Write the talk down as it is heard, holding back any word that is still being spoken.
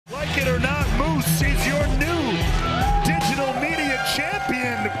Like it or not, Moose is your new digital media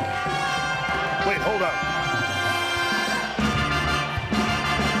champion. Wait, hold up.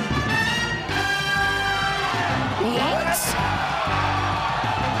 What?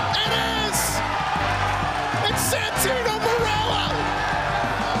 It is! It's Santino Marella!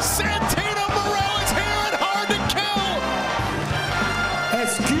 Santino Marella's here and hard to kill!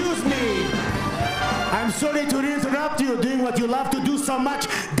 Excuse me. I'm sorry to interrupt you doing what you love to do so much,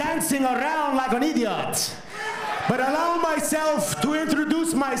 dancing around like an idiot. But allow myself to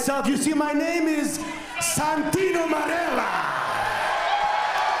introduce myself. You see, my name is Santino Marella.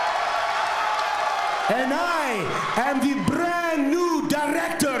 And I am the brand new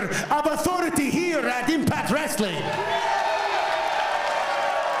director of authority here at Impact Wrestling.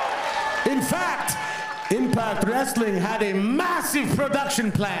 In fact, Impact Wrestling had a massive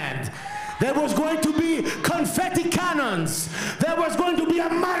production planned. There was going to be confetti cannons. There was going to be a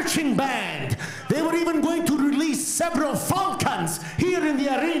marching band. They were even going to release several falcons here in the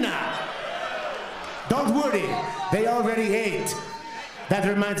arena. Don't worry, they already ate. That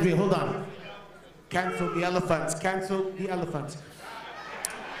reminds me, hold on. Cancel the elephants, cancel the elephants.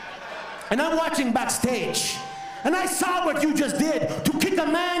 And I'm watching backstage, and I saw what you just did to kick a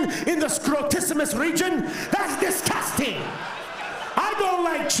man in the scrotissimus region. That's disgusting. I don't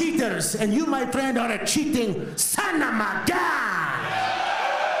like cheaters, and you, my friend, are a cheating son of a gun.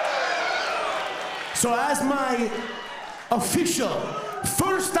 So as my official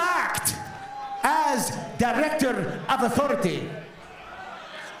first act as director of authority,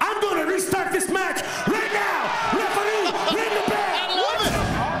 I'm going to restart this match right now. Referee, ring the bell. I love it.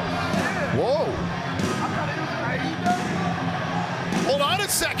 Whoa. Hold on a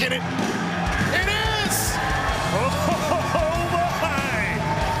second. It is. Oh my!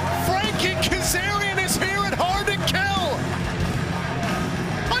 Frankie Kazarian is here and hard to kill.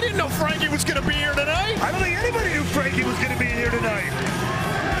 I didn't know Frankie was going to be here tonight. I don't think anybody knew Frankie was going to be here tonight.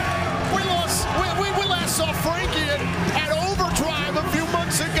 We last saw Frankie at Overdrive a few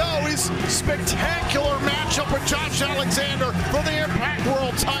months ago. His spectacular matchup with Josh Alexander for the Impact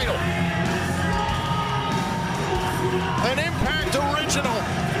World title. An Impact original.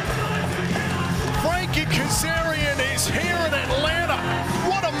 Frankie Kazarian is here in Atlanta.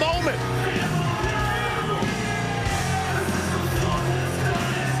 What a moment.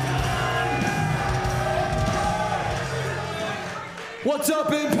 What's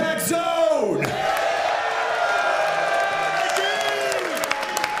up, Impact Zone?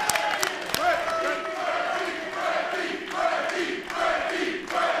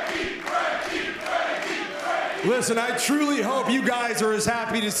 Listen, I truly hope you guys are as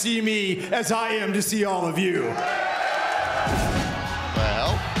happy to see me as I am to see all of you.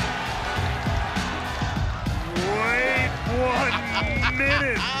 Well. Wait 1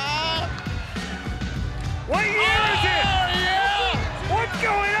 minute. What year is it? Oh, yeah. What's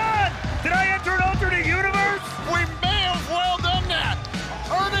going on? Did I enter an alternate universe? We may have well done that.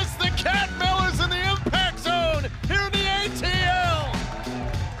 Ernest the Cat Miller's in the Impact Zone here in the ATL.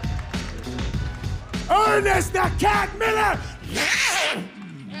 Ernest the Cat Miller!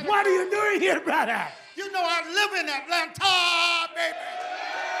 What are you doing here, brother? You know I live in Atlanta, baby.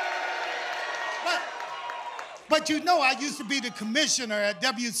 But you know I used to be the commissioner at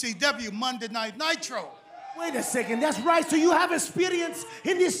WCW Monday Night Nitro. Wait a second, that's right. So you have experience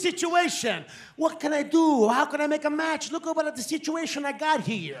in this situation. What can I do? How can I make a match? Look over at the situation I got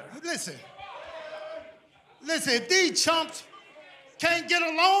here. Listen, if these chumps can't get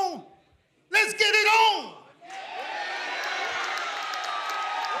along, let's get it on.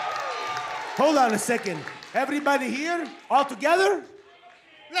 Hold on a second. Everybody here? All together?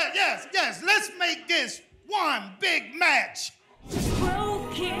 Yes, let's make this one big match.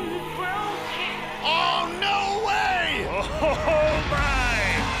 Broken. Oh, no way! Oh my!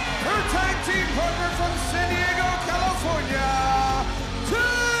 Her tag team partner from San Diego, California,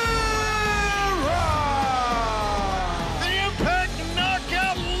 Tara! The Impact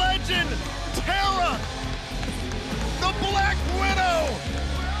Knockout legend, Tara! The Black Widow!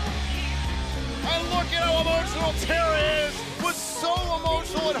 And look at how emotional Tara is. Was so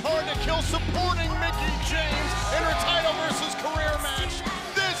emotional and hard to kill, supporting Mickie James in her title versus career match.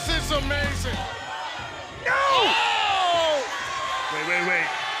 This is amazing. No! Oh!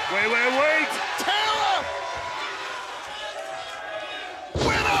 Wait! Tara!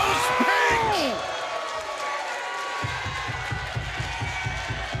 Widow's Peak!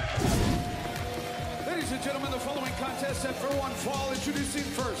 Ladies and gentlemen, the following contest set for one fall, introducing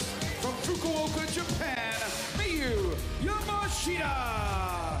first from Fukuoka, Japan, Miyu Yamashita.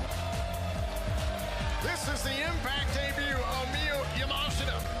 This is the Impact debut of Miyu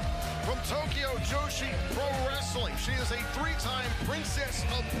Yamashita. Tokyo Joshi Pro Wrestling. She is a 3-time Princess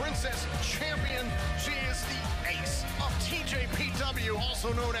of Princess champion. She is the ace of TJPW,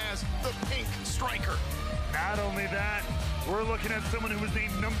 also known as the Pink Striker. Not only that, we're looking at someone who was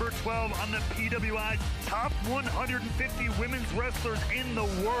named number 12 on the PWI's top 150 women's wrestlers in the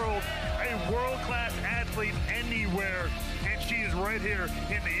world, a world-class athlete anywhere, and she is right here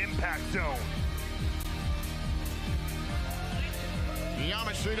in the Impact Zone.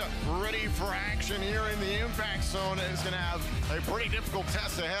 Yamashita ready for action here in the Impact Zone, and is going to have a pretty difficult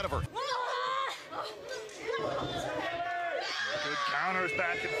test ahead of her. Good counters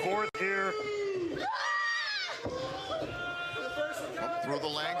back and forth here. Through the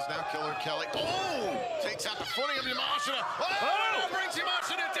legs, now Killer Kelly. Oh! Takes out the footing of Yamashita. Oh! Brings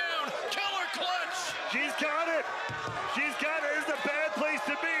Yamashita down. Killer clutch. She's got it. She's got it. This is a bad place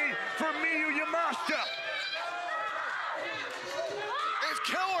to be for Miyu Yamashita. Is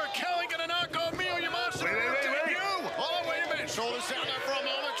Killer Kelly gonna knock off Miyu Yamashita? Wait. Oh, wait a minute. Shoulders down there for a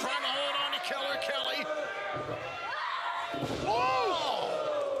moment, trying to hold on to Killer Kelly.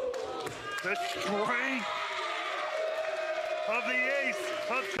 Oh! The strength of the ace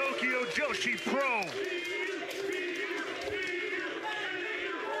of Tokyo Joshi Pro.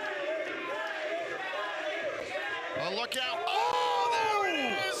 Oh, look out. Oh, there it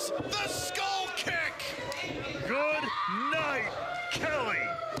is! The skull kick! Good night, Kelly.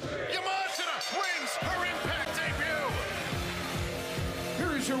 Yamashita wins her Impact debut!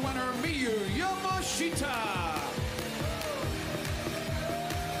 Here is your winner, Miyu Yamashita.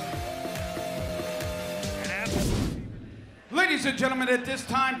 Ladies and gentlemen, at this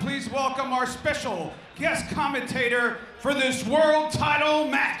time, please welcome our special guest commentator for this world title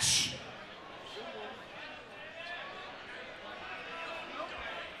match.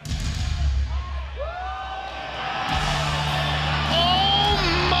 Oh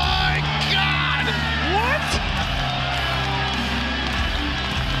my God! What?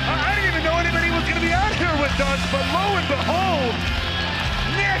 I didn't even know anybody was going to be out here with us, but lo and behold,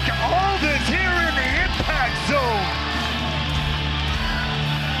 Nick Aldis here in the Impact Zone.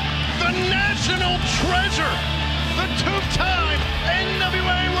 The national treasure, the 2-time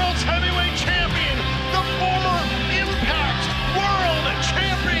NWA World Heavyweight Champion, the former Impact World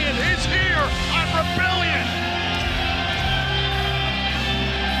Champion is here at Rebellion.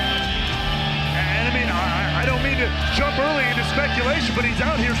 And I mean, I don't mean to jump early into speculation, but he's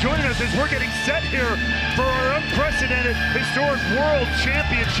out here joining us as we're getting set here for our unprecedented historic World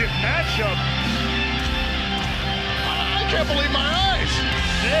Championship matchup. I can't believe my eyes.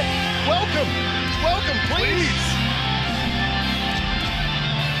 Nick, welcome, please.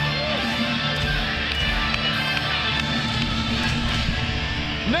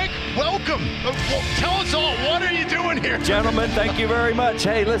 Nick, welcome. Tell us all, what are you doing here? Gentlemen, thank you very much.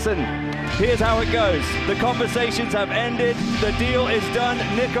 Hey, listen, here's how it goes. The conversations have ended. The deal is done.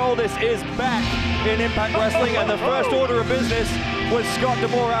 Nick Aldis is back in Impact Wrestling, and the first order of business was Scott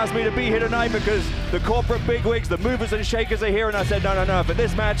D'Amore asked me to be here tonight because the corporate bigwigs, the movers and shakers are here, and I said, no. For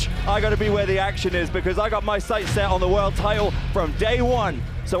this match, I got to be where the action is because I got my sights set on the world title from day one.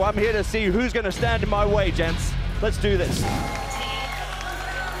 So I'm here to see who's going to stand in my way, gents. Let's do this.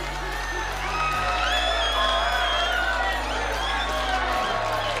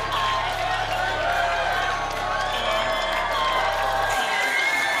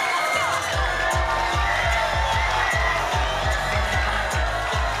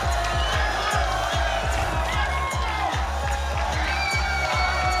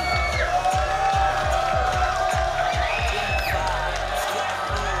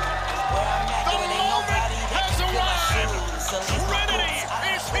 Trinity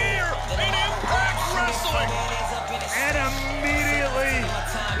is here in Impact Wrestling. And immediately,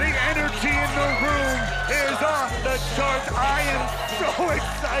 the energy in the room is off the charts. I am so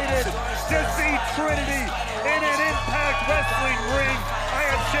excited to see Trinity in an Impact Wrestling ring. I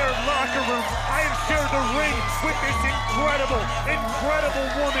have shared locker rooms. I have shared the ring with this incredible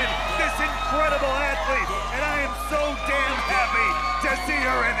woman, this incredible athlete, and I am so damn happy to see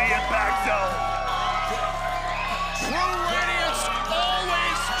her in the Impact Zone. True radiance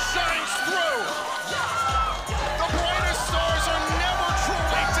always shines through. The brightest stars are never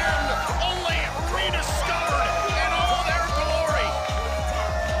truly dimmed, only rediscovered in all their glory.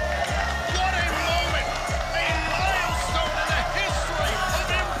 What a moment, a milestone in the history of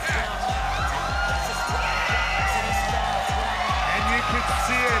Impact. And you can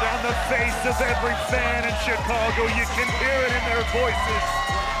see it on the face of every fan in Chicago. You can hear it in their voices.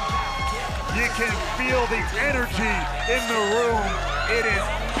 You can feel the energy in the room. It is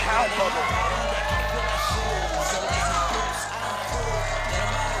palpable.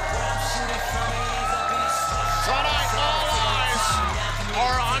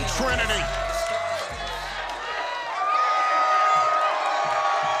 Trinity.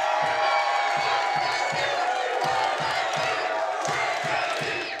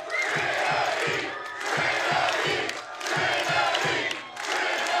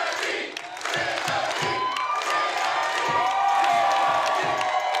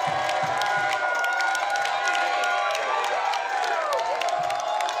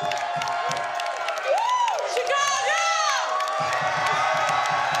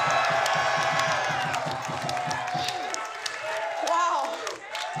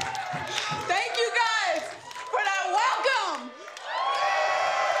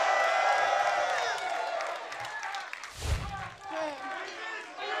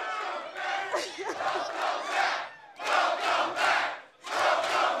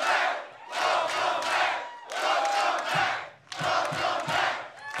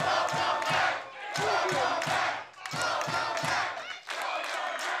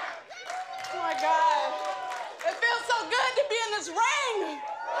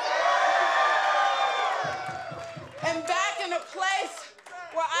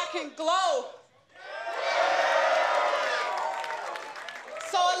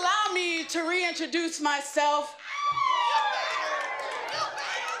 Introduce myself.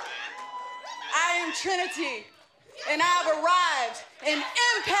 I am Trinity, and I have arrived in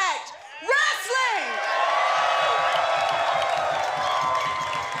Impact Wrestling.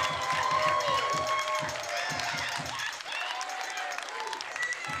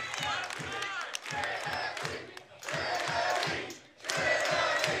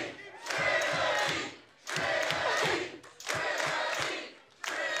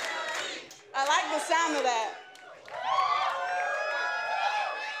 Sound of that.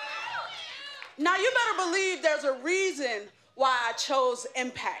 Now you better believe there's a reason why I chose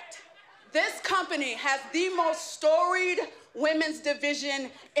Impact. This company has the most storied women's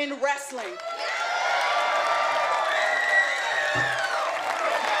division in wrestling.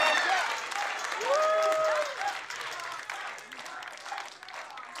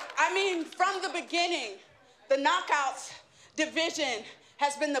 I mean, from the beginning, the Knockouts division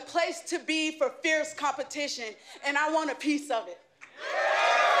has been the place to be for fierce competition, and I want a piece of it.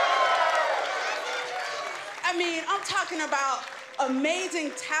 I mean, I'm talking about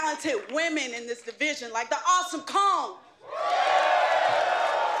amazing, talented women in this division, like the Awesome Kong,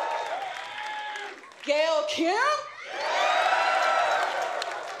 Gail Kim,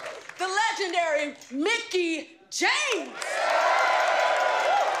 the legendary Mickie James,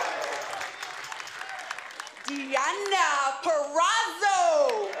 Diana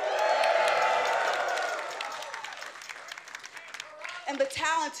Perazzo, and the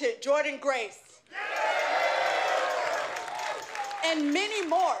talented Jordan Grace, and many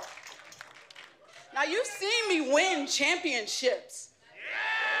more. Now, you've seen me win championships,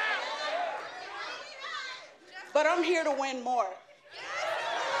 but I'm here to win more.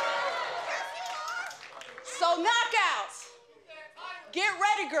 So, knockouts, get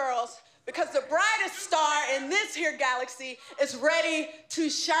ready, girls, because the brightest star in this here galaxy is ready to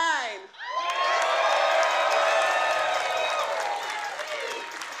shine.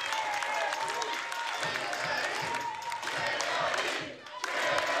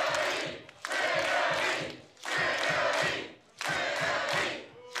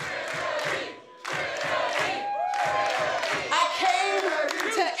 I came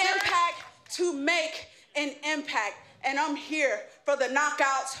to Impact to make an impact, and I'm here for the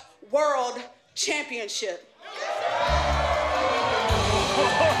Knockouts World Championship.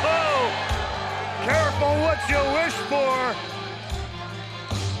 Whoa! Careful what you wish for,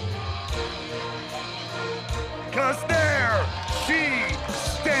 'cause there she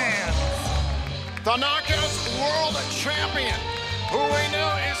stands. The Knockouts World Champion, who we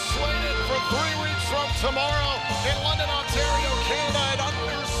know is slated for 3 weeks from tomorrow in London, Ontario, Canada, and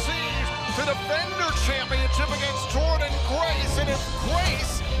under siege to defend her championship against Jordan Grace. And if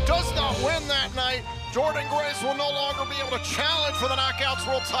Grace does not win that night, Jordan Grace will no longer be able to challenge for the Knockouts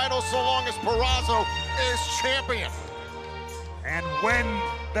World title so long as Perazzo is champion. And when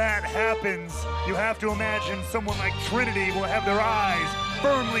that happens, you have to imagine someone like Trinity will have their eyes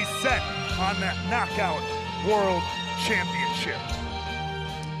firmly set on that Knockout World Championship.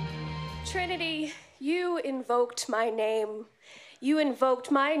 Trinity, you invoked my name. You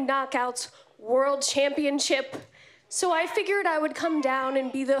invoked my Knockouts World Championship. So I figured I would come down and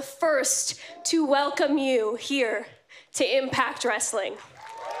be the first to welcome you here to Impact Wrestling.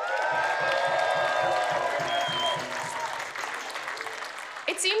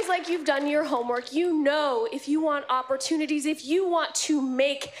 It seems like you've done your homework. You know if you want opportunities, if you want to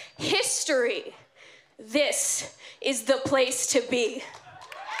make history, this is the place to be.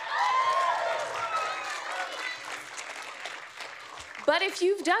 But if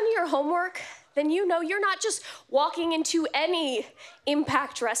you've done your homework, then you know you're not just walking into any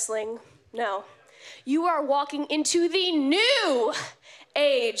Impact Wrestling. No, you are walking into the new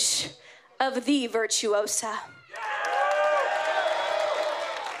age of the Virtuosa.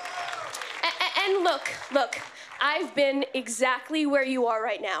 And look, I've been exactly where you are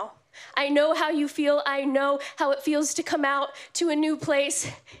right now. I know how you feel. I know how it feels to come out to a new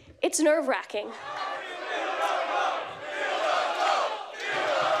place. It's nerve-wracking.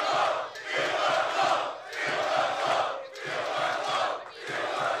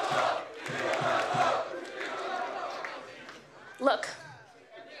 Look,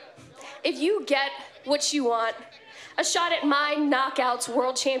 if you get what you want, a shot at my Knockouts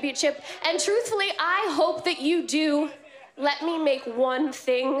World Championship, and truthfully, I hope that you do, let me make one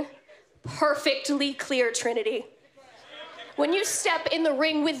thing perfectly clear, Trinity. When you step in the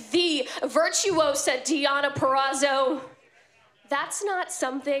ring with the Virtuosa Deonna Purrazzo, that's not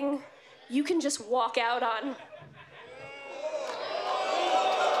something you can just walk out on.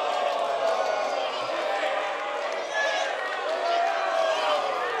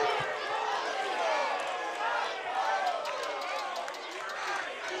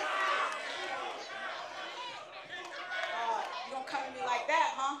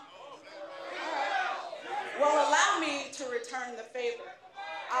 Return the favor.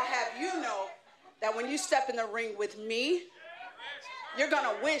 I'll have you know that when you step in the ring with me, you're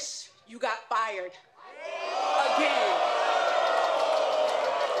gonna wish you got fired again.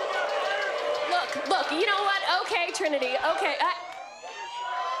 Look, you know what? Okay, Trinity, okay.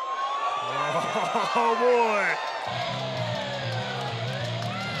 Oh, boy.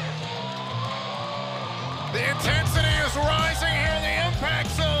 The intensity is rising here in the Impact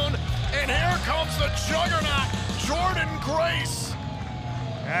Zone, and here comes the juggernaut, Jordynne Grace.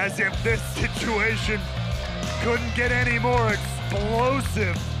 As if this situation couldn't get any more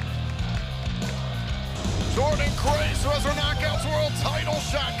explosive. Jordynne Grace, who has her Knockouts World title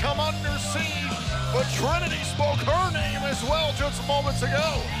shot, come under siege, but Trinity spoke her name as well just moments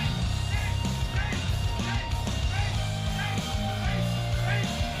ago.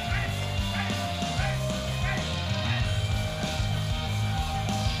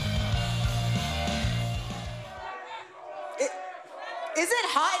 Is it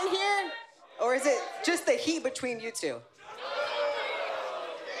hot in here? Or is it just the heat between you two?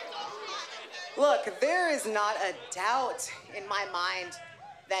 Look, there is not a doubt in my mind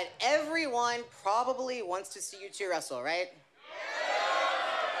that everyone probably wants to see you two wrestle, right?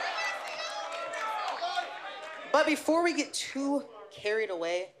 But before we get too carried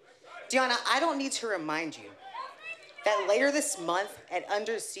away, Deonna, I don't need to remind you that later this month at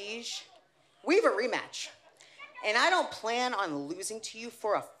Under Siege, we have a rematch. And I don't plan on losing to you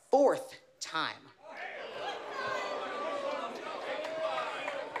for a fourth time.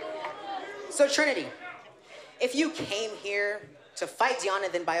 So Trinity, if you came here to fight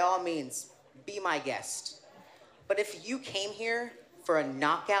Deonna, then by all means, be my guest. But if you came here for a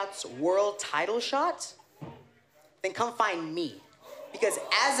Knockouts World title shot, then come find me. Because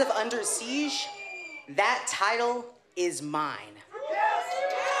as of Under Siege, that title is mine.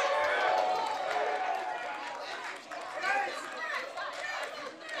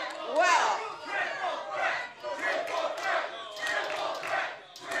 Well,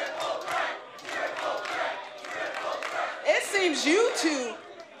 it seems you two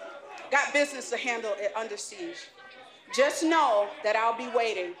got business to handle at Under Siege. Just know that I'll be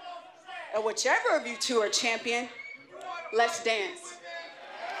waiting. And whichever of you two are champion, let's dance.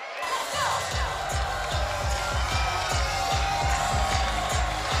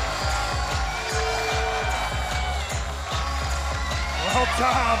 Well,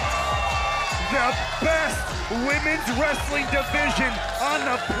 Tom, the best women's wrestling division on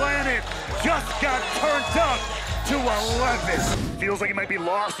the planet just got turned up to 11. Feels like it might be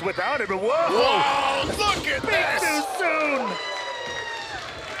lost without it, but whoa! Whoa, look at this! Too soon!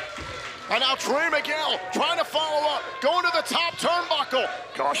 And now Trey Miguel trying to follow up, going to the top turnbuckle.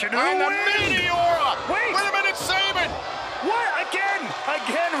 Caution to and the the wind. Meteora! Wait a minute, Sabin! What? Again,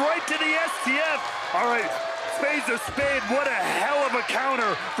 right to the STF. All right, spade's a spade. What a hell of a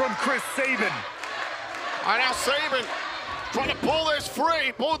counter from Chris Sabin. And now Sabin trying to pull this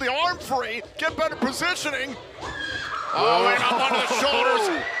free, pull the arm free, get better positioning. Oh, and up onto the shoulders.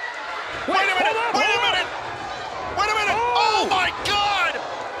 Wait a minute, wait a minute! Wait a minute! Oh my God!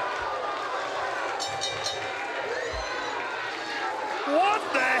 What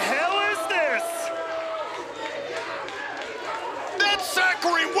the hell is this? That's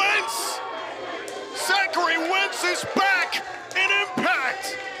Zachary Wentz! Zachary Wentz is back in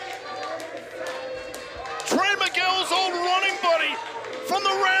Impact! Trey Miguel's old running buddy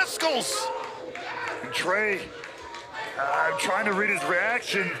heels. Trey, I'm trying to read his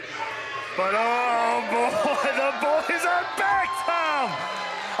reaction, but oh boy, the boys are back, Tom!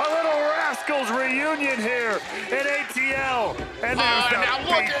 A little Rascals reunion here in ATL, and there's the now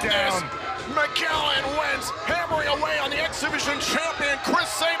look at beatdown. this. Miguel and Wentz hammering away on the X-Division champion Chris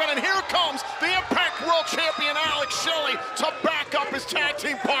Sabin, and here comes the Impact World Champion Alex Shelley to back up his tag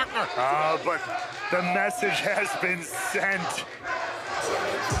team partner. But the message has been sent.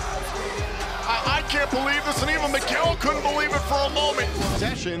 I can't believe this, and even Miguel couldn't believe it for a moment.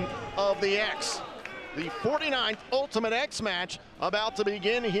 Session of the X. The 49th Ultimate X match about to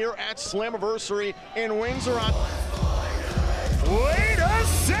begin here at Slammiversary in Windsor. Wait a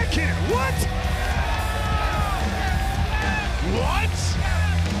second, what? What?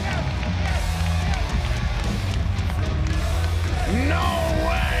 No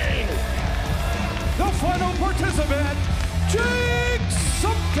way! The final participant, Jake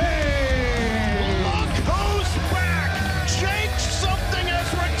Something! Look who's back! Jake Something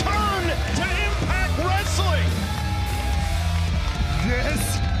has returned to Impact Wrestling! This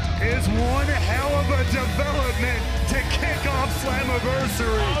is one hell of a development to kick off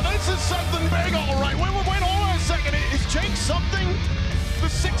Slammiversary. Oh, this is something big, all right. Wait, hold on a second. Is Jake Something the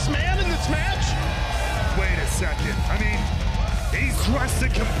sixth man in this match? Wait a second. I mean, he's dressed to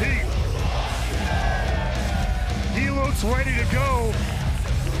compete. He looks ready to go.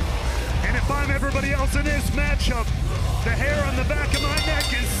 And if I'm everybody else in this matchup, the hair on the back of my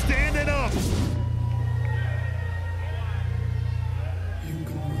neck is standing up.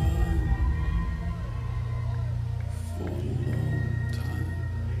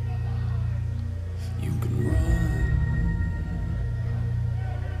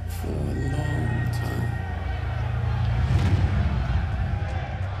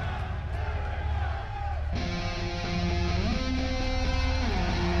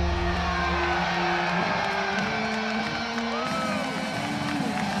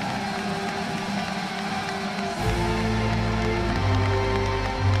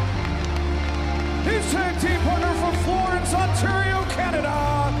 Tag team partner from Florence, Ontario,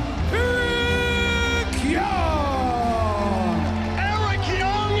 Canada, Eric Young! Eric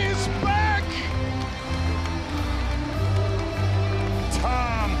Young is back!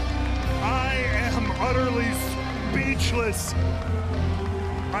 Tom, I am utterly speechless.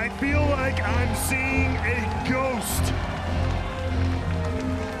 I feel like I'm seeing a ghost.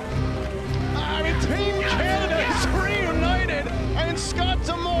 I mean, Team Canada is reunited, and Scott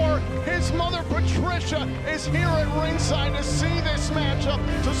D'Amore, his mother Patricia, is here at ringside to see this matchup,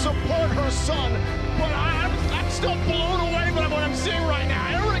 to support her son. But I'm still blown away by what I'm seeing right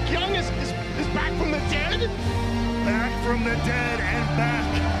now. Eric Young is back from the dead? Back from the dead and back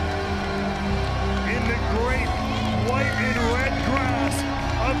in the great white and red grass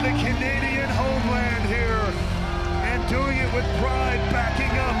of the Canadian homeland here, and doing it with pride,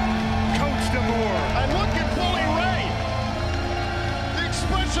 backing up Coach D'Amore. And look at Bully Ray. The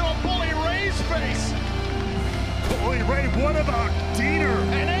expression on Bully Ray's face. Bully Ray, what about Diener?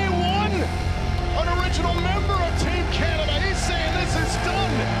 And A1, an original member of Team Canada, he's saying this is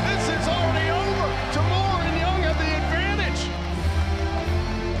done. This is already over. D'Amore and Young have the advantage.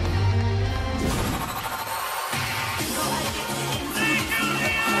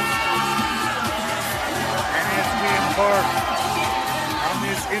 And as we embark on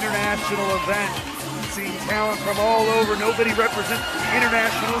this international event, seeing talent from all over, nobody represents the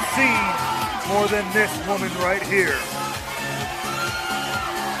international scene more than this woman right here.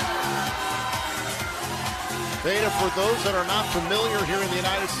 Beta, for those that are not familiar here in the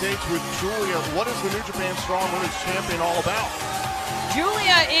United States with Giulia, what is the New Japan Strong Women's Champion all about?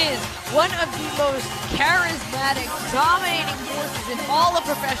 Giulia is one of the most charismatic, dominating forces in all of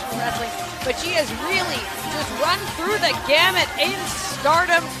professional wrestling, but she has really just run through the gamut in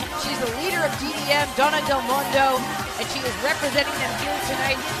Stardom. She's the leader of DDM, Donna Del Mondo, and she is representing them here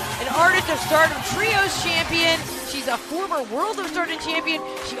tonight. An Artist of Stardom Trios champion. She's a former World of Stardom champion.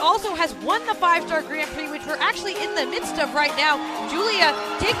 She also has won the 5-Star Grand Prix, which we're actually in the midst of right now. Giulia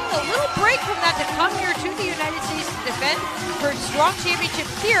taking a little break from that to come here to the United States to defend her Strong Championship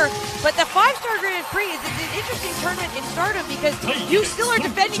here. But the 5-Star Grand Prix is an interesting tournament in Stardom because you still are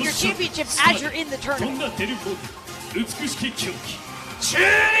defending your championship as you're in the tournament.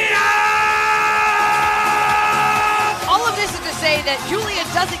 All of this is to say that Giulia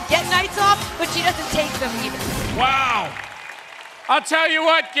doesn't get nights off, but she doesn't take them either. Wow. I'll tell you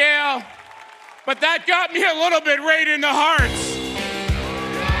what, Gail, but that got me a little bit right in the hearts.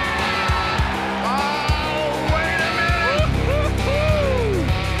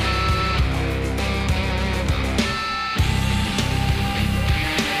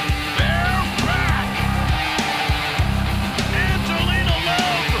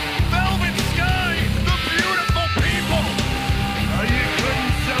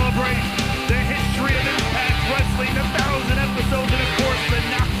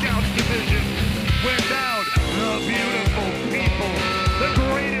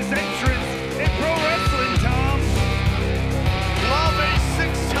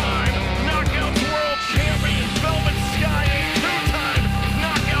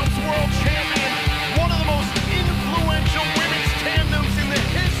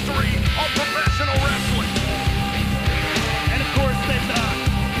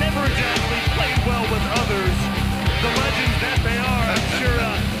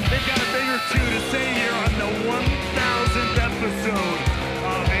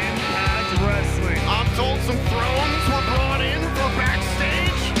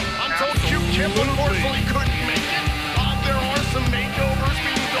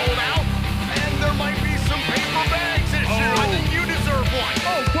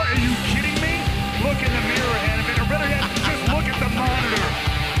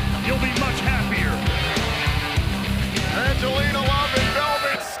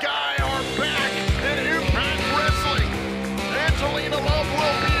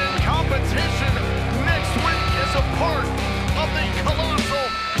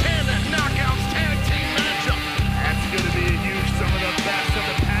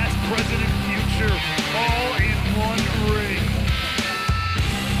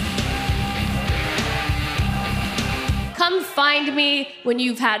 find me when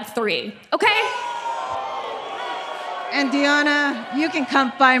you've had 3, okay? And Deanna, you can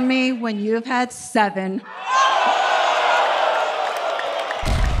come find me when you've had 7.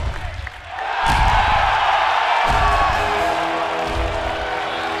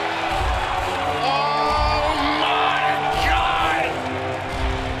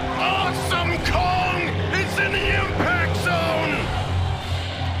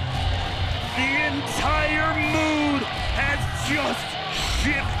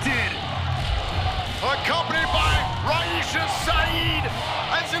 Accompanied by Raisha Saeed,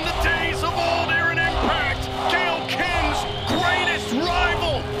 as in the days of old here in Impact, Gail Kim's greatest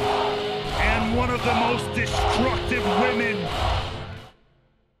rival. And one of the most destructive women.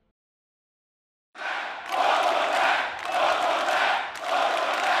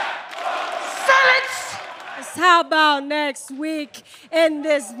 How about next week in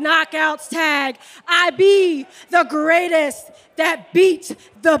this Knockouts tag, I be the greatest that beat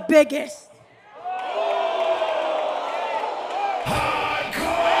the biggest.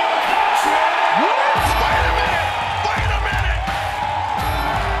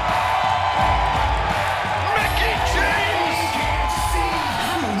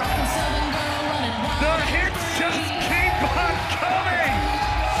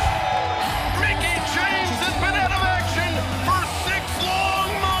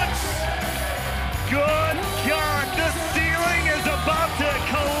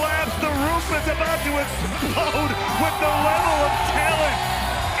 About to explode with the level of talent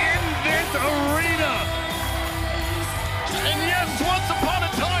in this arena. And yes, once upon a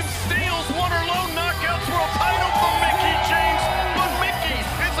time, Steele's won her lone Knockouts World title from Mickie James, but Mickie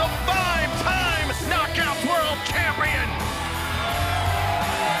is a 5-time Knockouts World Champion.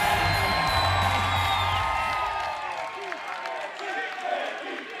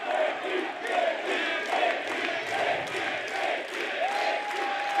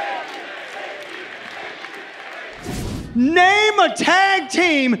 Name a tag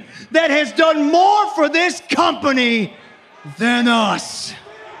team that has done more for this company than us.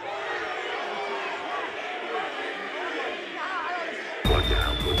 Oh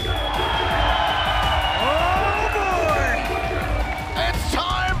boy! It's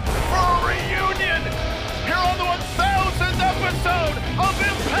time for a reunion here on the 1000th episode of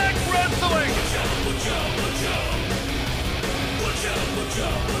Impact Wrestling.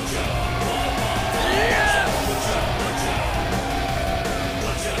 Yes!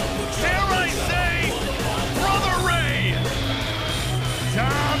 Dare I say, Brother Ray!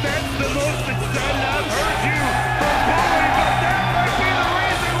 Tom, that's the most excited I've heard you for Bully, but that might be the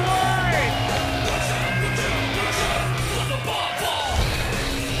reason why!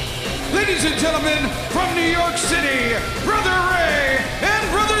 Ladies and gentlemen, from New York City, Brother Ray and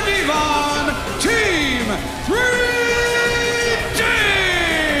Brother Devon, Team 3D!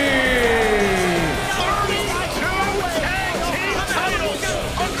 32 tag team titles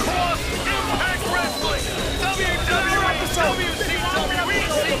across Impact Wrestling, WWE,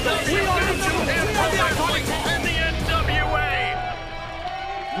 WCW, ECW, and the NWA.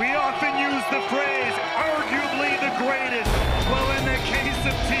 We often use the phrase, arguably the greatest. Well, in the case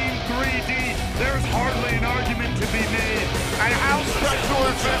of Team 3D, there's hardly an argument to be made. And how special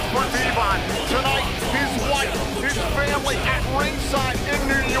is this for Devon? Tonight, his wife, his family at ringside in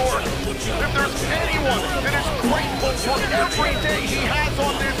New York. If there's anyone that is grateful for every day he has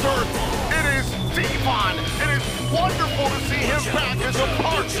on this earth, it is Devon. It is wonderful to see him back as a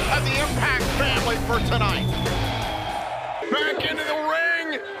part of the Impact family for tonight. Back into the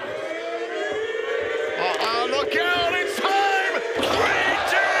ring. Look out, it's time!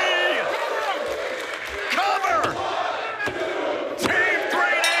 3D! Cover! Team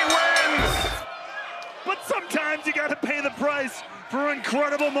 3D wins! But sometimes you gotta pay the price for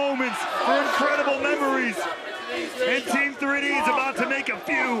incredible moments, for incredible memories. And Team 3D is about to make a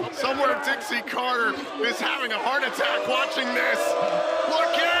few. Somewhere Dixie Carter is having a heart attack watching this.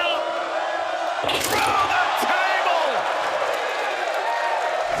 Look out! Throw the table!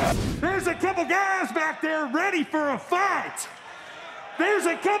 There's a couple guys back there ready for a fight. There's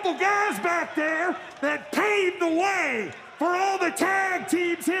a couple guys back there that paved the way for all the tag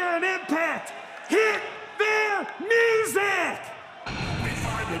teams here in Impact. Hit their music!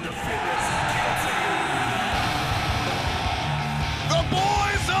 The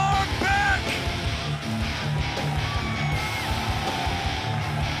boys are back!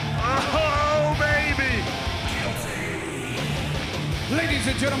 Oh, baby! Ladies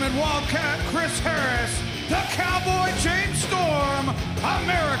and gentlemen, Wildcat Chris Harris, the Cowboy James Storm,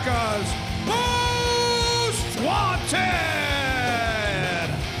 America's Most Wanted!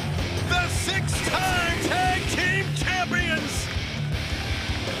 The 6-time tag team champions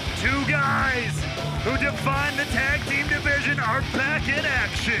who define the tag team division are back in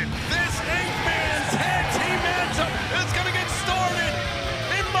action. This 8-man tag team matchup is going to get started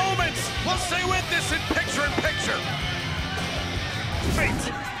in moments. We'll stay with this in picture-in-picture.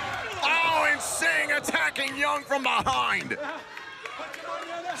 Wait. Oh, and Singh attacking Young from behind.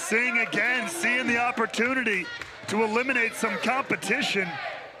 Singh again, seeing the opportunity to eliminate some competition.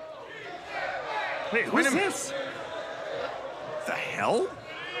 Wait, who's this? The hell?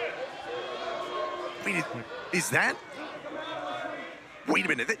 Wait, is that? Wait a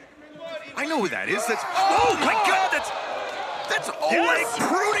minute. I know who that is. That's. Oh my God! That's Oleg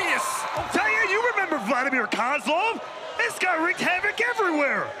Prudius. I'll tell you, you remember Vladimir Kozlov? This guy wreaked havoc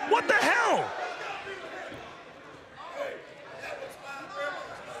everywhere. What the hell?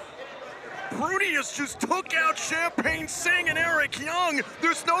 Prudius just took out Champagne Singh and Eric Young.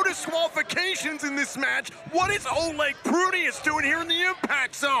 There's no disqualifications in this match. What is Oleg Prudius doing here in the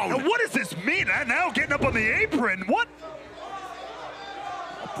Impact Zone? Now, what does this mean? Now getting up on the apron. What?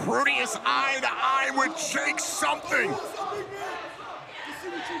 Prudius eye to eye with Jake something.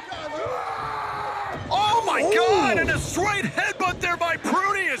 Oh my God, and a straight headbutt there by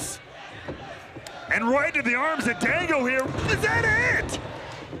Prudius. And right to the arms of Dango here. Is that it?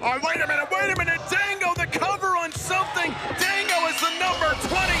 Oh, wait a minute, Dango, the cover on something. Dango is the number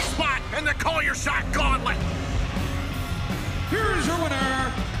 20 spot in the Call Your Shot Gauntlet. Here is your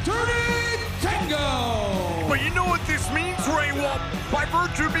winner, Dirty Dango. But you know what this means, Ray? Well, by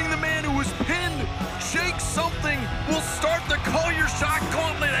virtue of being the man who was pinned, Jake something will start the Call Your Shot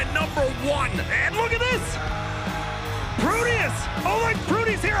Gauntlet at number 1. And look at this. Prudius. Oleg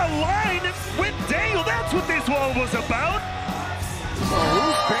Prudius here aligned with Dango. That's what this all was about. So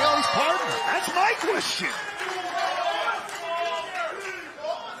who's Bailey's partner? That's my question.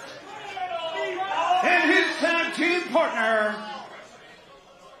 And his tag team partner.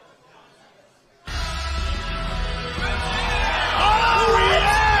 Oh,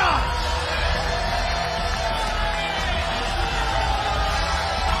 yeah!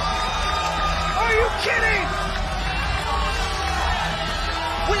 Are you kidding?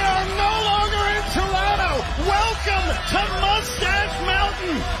 We are no longer in Toronto. Welcome to Mustache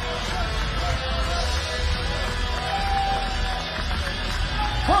Mountain.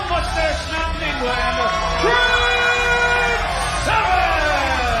 From Mustache Mountain, England, Trent 7!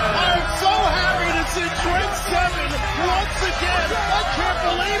 I'm so happy to see Trent 7 once again. I can't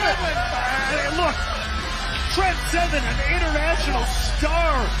believe it. Hey, look, Trent 7, an international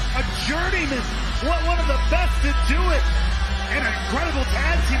star, a journeyman, one of the best to do it. And an incredible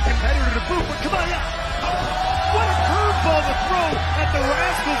tag team competitor to boot. But come on, what a curveball to throw at the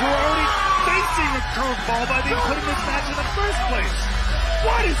Rascals who are already facing a curveball by being put in this match in the first place.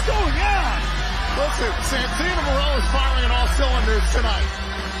 What is going on? Listen, Santino Marella is firing on all cylinders tonight.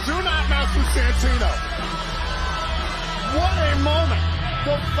 Do not mess with Santino. What a moment.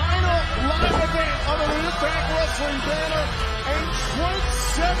 The final live event under the Impact Wrestling banner, and Trent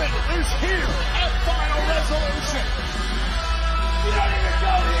 7 is here at Final Resolution. You don't even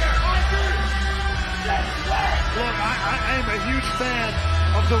go here, Arthur. Look, I am a huge fan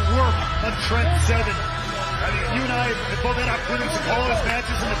of the work of Trent 7. I mean, you and I have both had opportunities to call his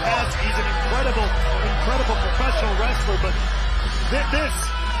matches in the past. He's an incredible professional wrestler, but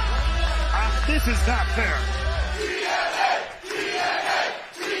this is not fair.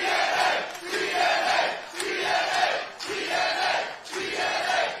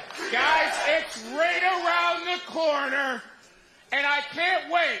 Guys, it's right around the corner, and I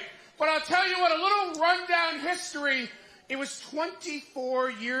can't wait. But I'll tell you what, a little rundown history. It was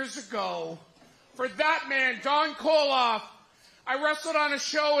 24 years ago. For that man, Don Koloff, I wrestled on a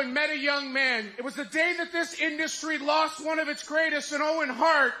show and met a young man. It was the day that this industry lost one of its greatest, an Owen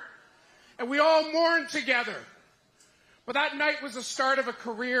Hart, and we all mourned together. But that night was the start of a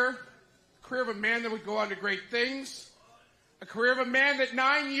career of a man that would go on to great things, a career of a man that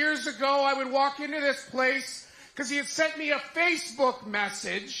 9 years ago I would walk into this place because he had sent me a Facebook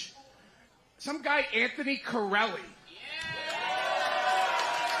message, some guy, Anthony Corelli.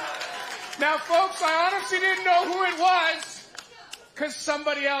 Now, folks, I honestly didn't know who it was because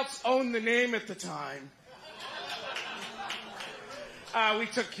somebody else owned the name at the time. We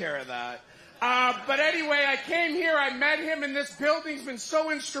took care of that. But anyway, I came here, I met him, and this building's been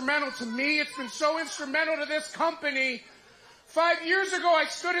so instrumental to me. It's been so instrumental to this company. 5 years ago, I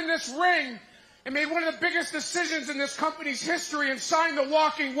stood in this ring and made one of the biggest decisions in this company's history and signed the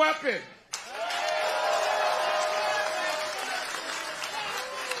Walking Weapon.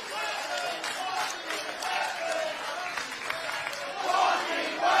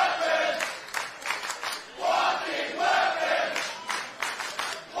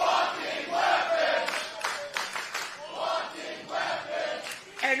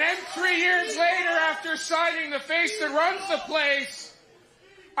 after signing the face that runs the place,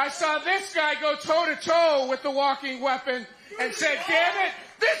 I saw this guy go toe-to-toe with the walking weapon and said, damn it,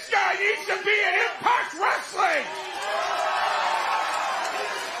 this guy needs to be in Impact Wrestling!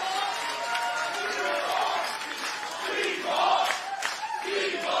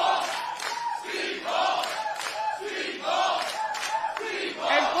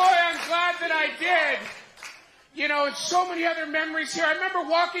 And boy, I'm glad that I did. You know, and so many other memories here. I remember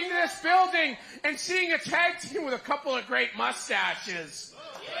walking to this building and seeing a tag team with a couple of great mustaches.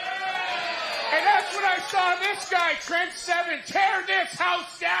 And that's when I saw this guy, Trent 7, tear this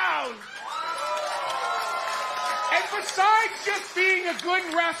house down. And besides just being a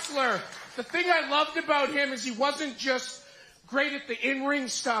good wrestler, the thing I loved about him is he wasn't just great at the in-ring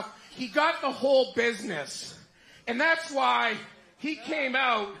stuff. He got the whole business. And that's why he came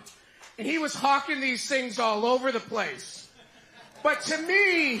out and he was hawking these things all over the place. But to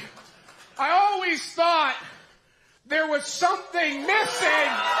me, I always thought there was something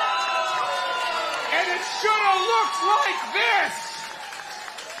missing. And it should have looked like this.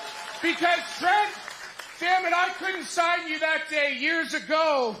 Because Trent, damn it, I couldn't sign you that day years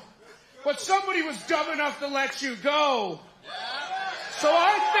ago. But somebody was dumb enough to let you go. So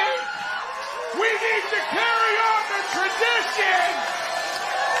I think we need to carry on the tradition.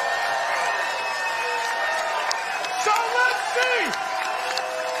 So let's see.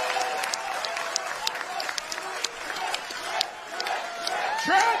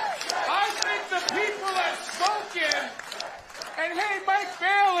 Trent, I think the people have spoken. And hey, Mike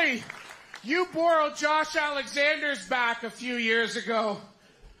Bailey, you borrowed Josh Alexander's back a few years ago.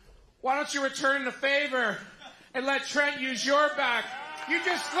 Why don't you return the favor and let Trent use your back? You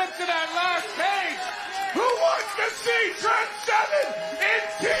just flipped to that last page. Who wants to see Trent 7 in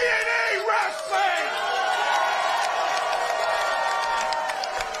TNA Wrestling?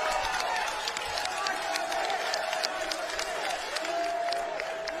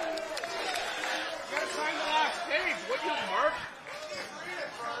 You gotta sign the last page. What you mark?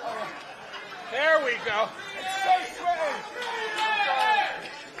 Oh, there we go. It's so sweaty.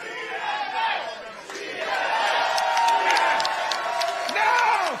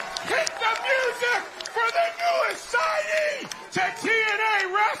 Hit the music for the newest signee to TNA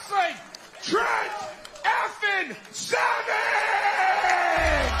Wrestling, Trent effing 7!